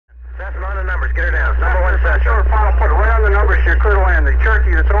let's get her down. Number 1 Cessna. Sure, final put right on the numbers here, clear to land. The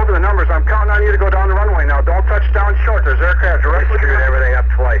Cherokee that's over the numbers, I'm counting on you to go down the runway now. Don't touch down short. There's aircraft directly. Screwed everything up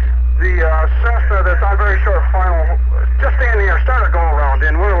twice. The Cessna that's on very short final, just stay in the air, start a go around,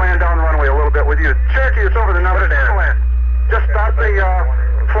 and we'll land down the runway a little bit with you. Cherokee that's over the numbers, land. Just start the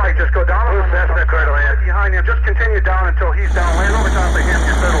flight, just go down. Blue Cessna, clear to land. Behind him, just continue down until he's down. Land over top of him,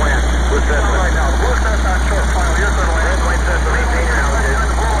 you're clear to land. Blue Cessna. Right now, the Blue Cessna on short final, you're clear to land. Red, white Cessna, maintain your altitude.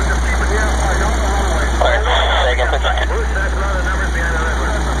 Just keep it in the air, fly down the runway. Blue Cessna, the numbers behind the red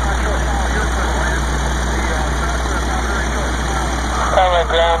one. Palomar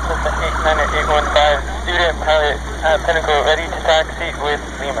ground, Cessna 89815, student pilot Pinnacle ready to taxi with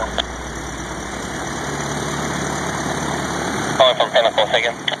Lima. Calling from Pinnacle,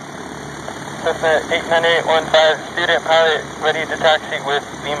 second. Cessna 89815, student pilot ready to taxi with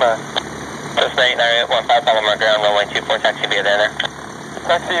Lima. Cessna 89815, Palomar ground, runway 24, taxi via the inner.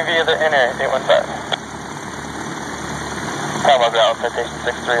 Taxi via the inner, 815. Palomar ground, citation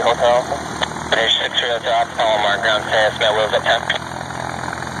 63 Hotel Alpha. Citation 63 Hotel Alpha, Palomar ground, Cessna wheels at 10.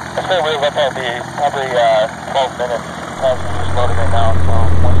 Cessna wheels up will be probably 12 minutes. Just loading it now, so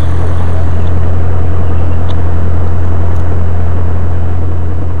once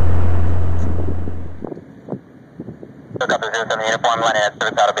Look up the 07 uniform, line in at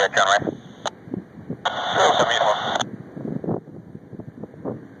Civic Auto be at John Rice. 07 uniform.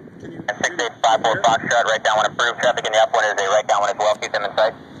 And 6854 Foxtrot, right down when approved. Traffic in the upwind is a right down when it's well, keep them in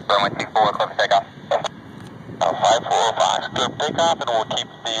sight. Runway 24, close to takeoff. 5405, good takeoff, and we'll keep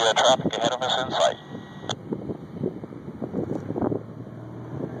the traffic ahead of us in sight.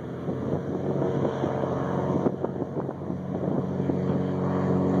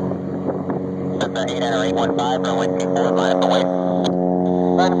 Cessna 89815, runway 24, line up the way.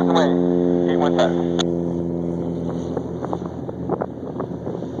 line up in the way, 815.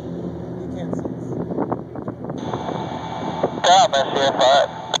 Stop, SCF5.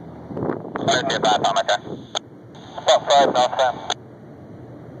 SCF5, on my time. About 5 knots time.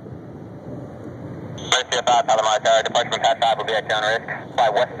 SCF5, Palomar Tower, departure from Pass 5 will be at your own risk. Fly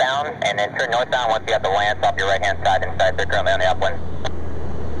westbound, and then turn northbound once you have the land off your right-hand side inside. They're currently on the upwind.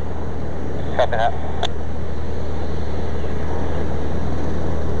 Copy that.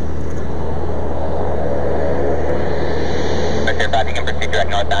 SCF5, you can proceed direct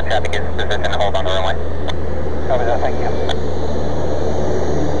northbound. Traffic is positioned to hold on the runway. Copy that, thank you.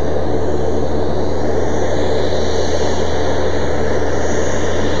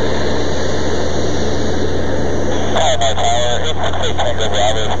 Palomar Tower, 868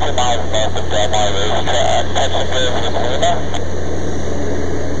 Bravo, 2 miles north of Palomar Racetrack. Touch and go with Lima.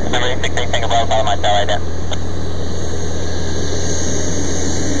 Number 868 Tango Bravo, Palomar Tower, right there.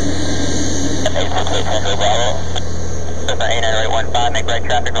 868 Tango Bravo. Cessna 89815, make right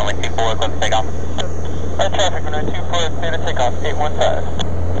traffic, runway 24, close to takeoff. Right traffic, runway 24, clear to takeoff, 815.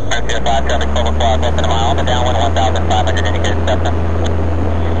 RCF5, traffic 12 o'clock, less than a mile, the downwind 1,500 indicated Cessna.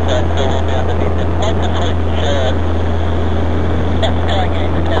 So we'll be underneath it. Like the switch,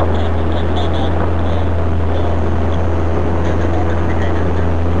 Stargate, the captain,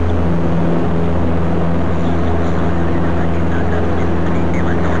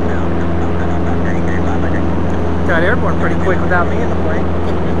 got airborne pretty quick without me in the plane.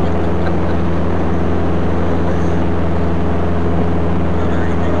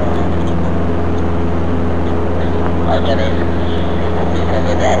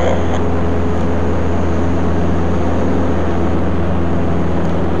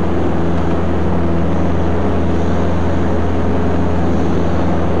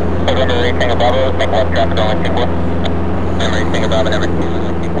 Tango Bravo, make left traffic on 24. Number 8 Tango Bravo, number 2,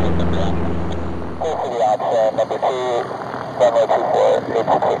 24, Clear for the option, number 2, runway 24,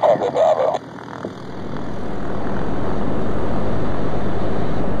 868 Tango Bravo.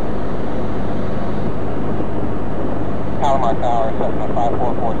 Palomar Tower, Cessna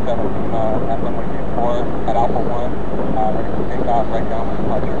 5447, at runway 24, at Alpha 1, ready to take off right down with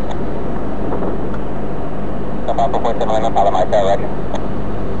departure. So 5447, Palomar Tower, right.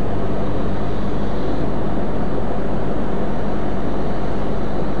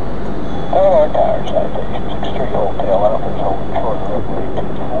 Palomar Tower, citation 63 Hotel Alpha, short runway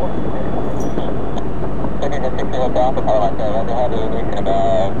 24. City to 60 Hotel Alpha, Palomar Tower, they'll have aviation in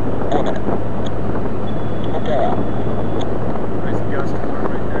about 4 minutes. Hotel. Nice ghost car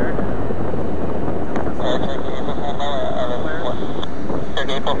right there.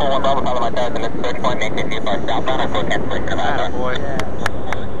 Cherokee 441 Bravo, Palomar Tower, the next search point, maintain VFR southbound, on full cancellation of Alpha. Boy.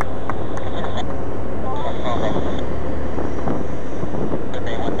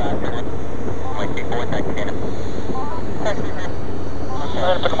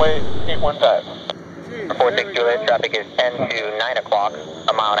 Line up and wait, 815. 46 Juliet, traffic is 10 to 9 o'clock,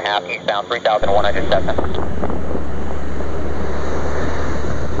 a mile and a half eastbound, 3,100 Cessna.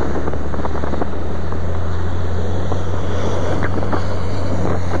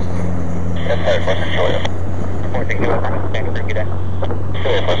 That's right, 46 Juliet. 46 Juliet, thanks for good.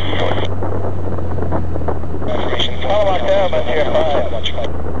 Juliet, 46 Juliet. Information, Palomar down, on Tier 5.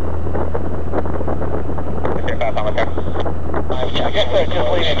 Tier 5, Palomar. I guess they're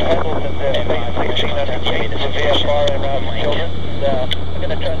just leaving Pendleton there, basically 1600 feet to VFR and around children. I'm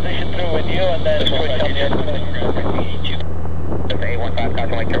going to transition through with you and then switch up the That's 815,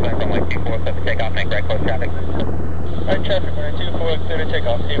 caution light turbulence, runway 24, clear for takeoff, make right close traffic. Alright, traffic, runway 24, clear to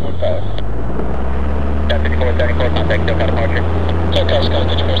takeoff, 815. That's 5474, contact SoCal departure. SoCal, Scott,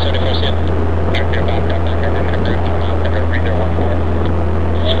 5474, see you. Trip 05, stop 9, I'm going to bring mile center 3014.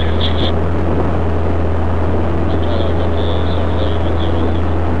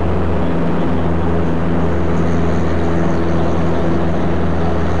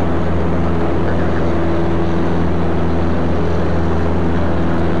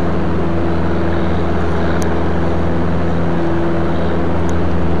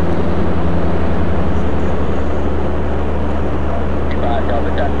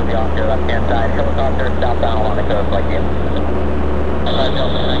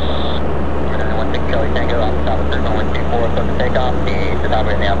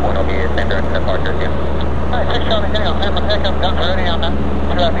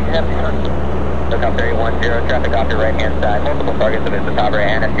 Traffic off your right hand side, multiple targets of the Palomar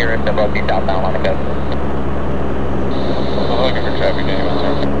and Asterisk above the southbound on the coast. I'm looking for traffic anyway,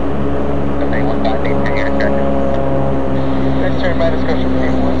 sir. That's 815, maintain your discretion. Next turn, my discretion,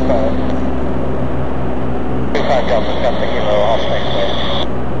 815. 25 Delta, Cessna, Kilo, all snakes, please.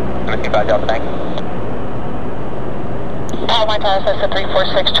 25 Delta, thanks. Palomar Tower, Cessna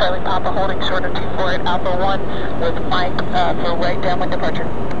 346, Charlie Papa, holding short of 24 at Alpha 1 with Mike for right downwind departure.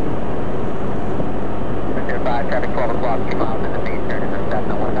 5, traffic 12 o'clock, 2 miles in the base, turn into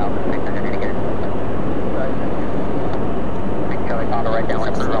Cessna 1,600 indicators. Big Charlie Papa, right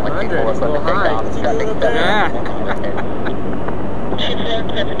downwind for runway 24, clear for takeoff, traffic 7. Chief,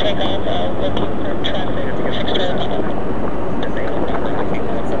 clear for takeoff, looking for traffic, 6 Charlie Papa.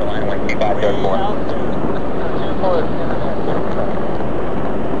 So the line went 2504.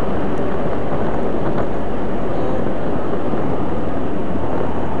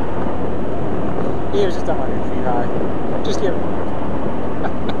 He was just 100 feet high. Just give him.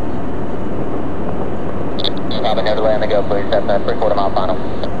 Robin, no delay on the go, please. That's a 3/4 mile final.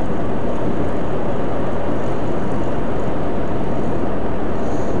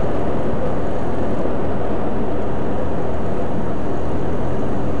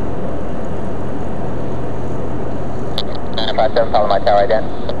 Follow my tower again.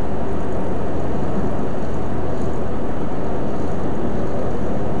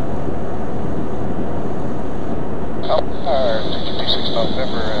 Palomar 226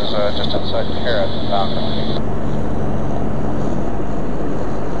 November is just outside Carrot, Falcon.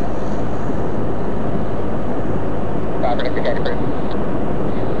 Falcon, it's again approved.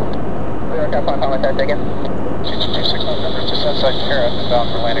 We are up on Palomar tower again. 226 November just outside Carrot, bound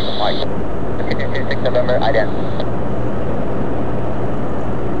for landing with Mike. 226 November, ident.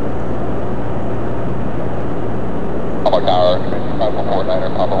 Palomar tower, 549er,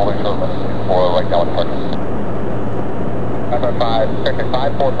 Papa holding short, for right now with departure. 545, section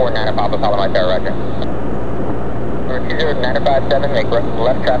 5449 Papa, Palomar tower, roger. Number 20957, make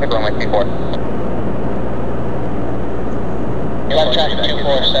left traffic, runway 24. Left traffic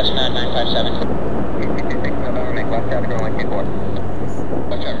 24, Cessna 957. 226 November, make left traffic, runway 24.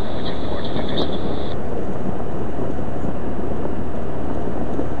 Left traffic, runway 24, 226.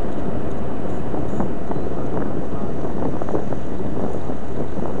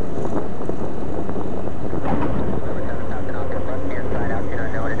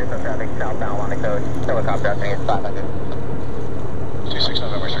 Helicopter out is 500. 26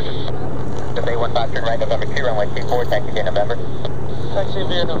 November, Surgeon. Just 815, turn right, November 2, runway 24, taxi via November. Taxi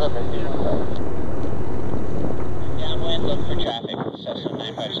via November. Downwind, look for traffic, Cessna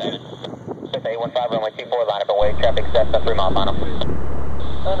 957. Just 815, runway 24, line up and wait, traffic Cessna 3 mile final.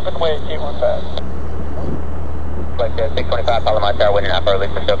 Line up and wait, 815. Flight 625, Palomar tower, waiting out for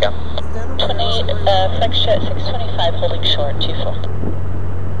release from SoCal. 28, flex jet 625, holding short, 24.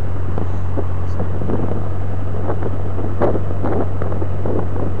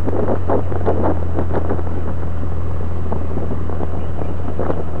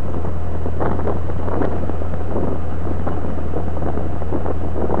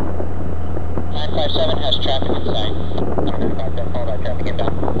 Has traffic in sight. 957, followed by traffic in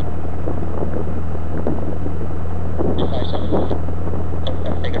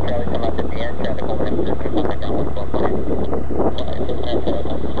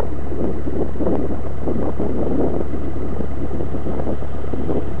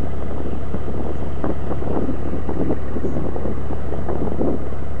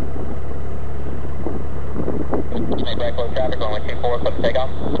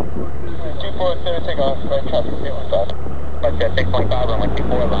traffic 315. But 625, runway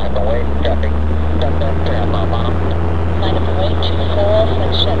 24, line up and wait, traffic. Cessna, clear out bottom. Line up and wait, 24,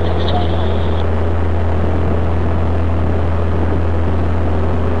 French jet 625.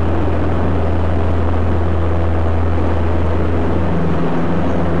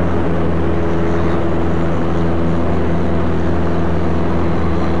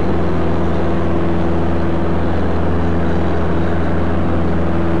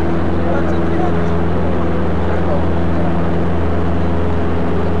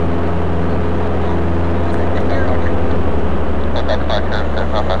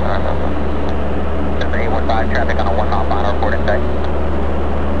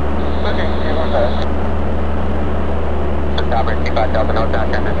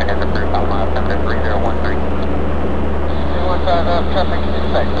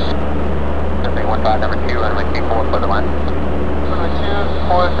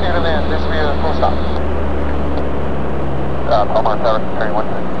 Palomar Tower, carrying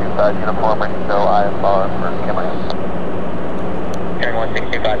 165, uniform, ready to go, IFR for camera. Carrying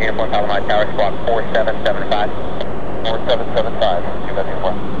 165, uniform, Palomar Tower, squawk 4775. 4775, do that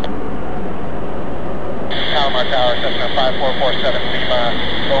uniform. Palomar Tower, Cessna 5447 Lima,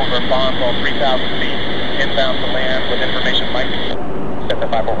 over Bonneville, 3,000 feet, inbound to land with information, Mike. Cessna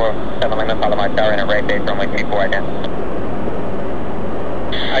 5447 Lima, Palomar Tower, in a right base, runway 24, ident.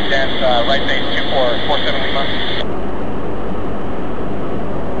 Ident, right base 2447 Lima.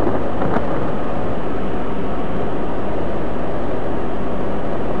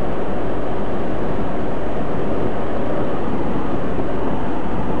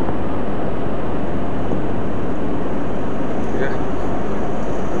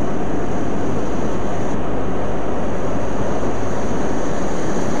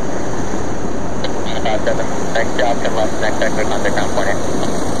 Next job, turn left, next exit, underground point.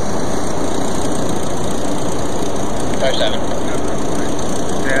 Tower 7.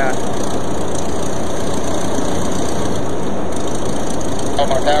 Yeah.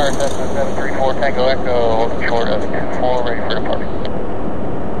 Palomar Tower, Cessna 734, Tango Echo, holding short of 24, ready for departure.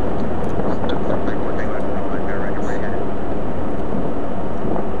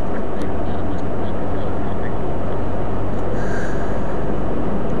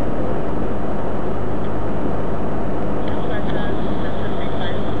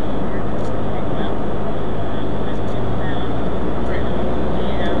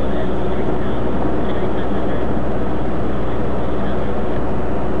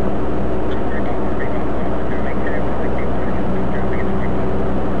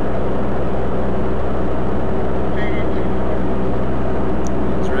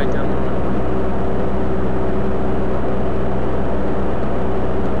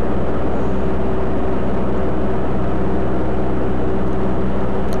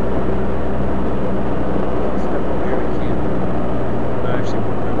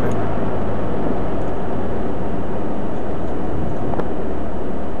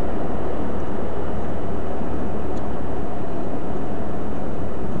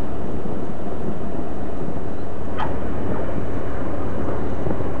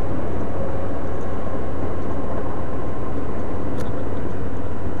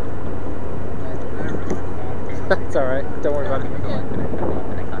 It's alright. Don't worry about it.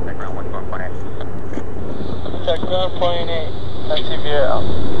 Contact ground 14.8. Contact ground 0.8, SCVA out.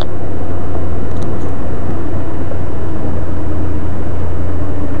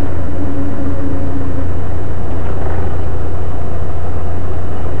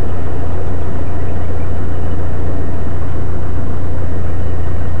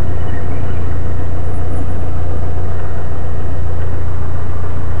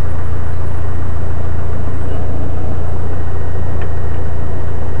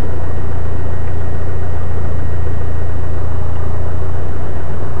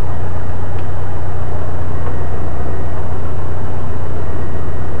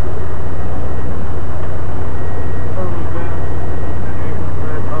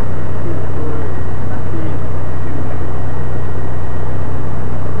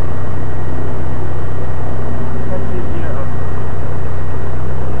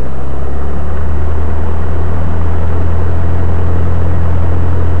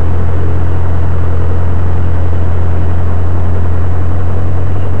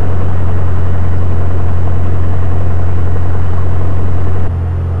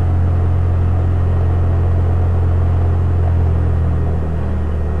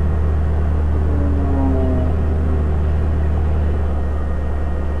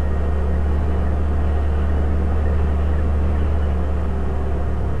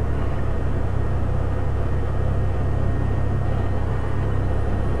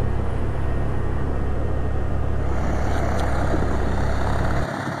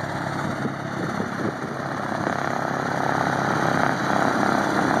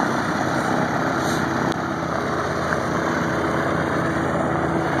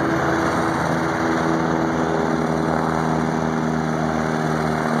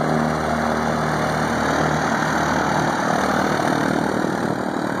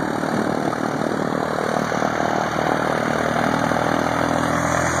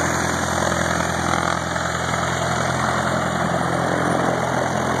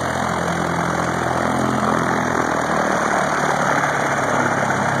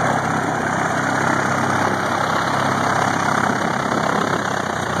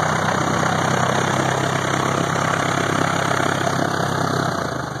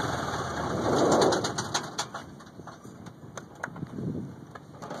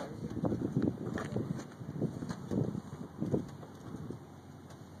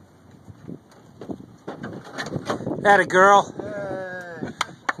 Atta girl. Yay.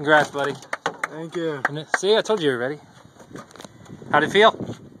 Congrats, buddy. Thank you. See, I told you you were ready. How'd it feel?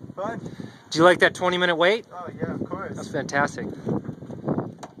 Fun. Did you like that 20-minute wait? Oh yeah, of course. That's fantastic.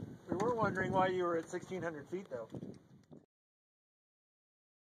 We were wondering why you were at 1,600 feet though.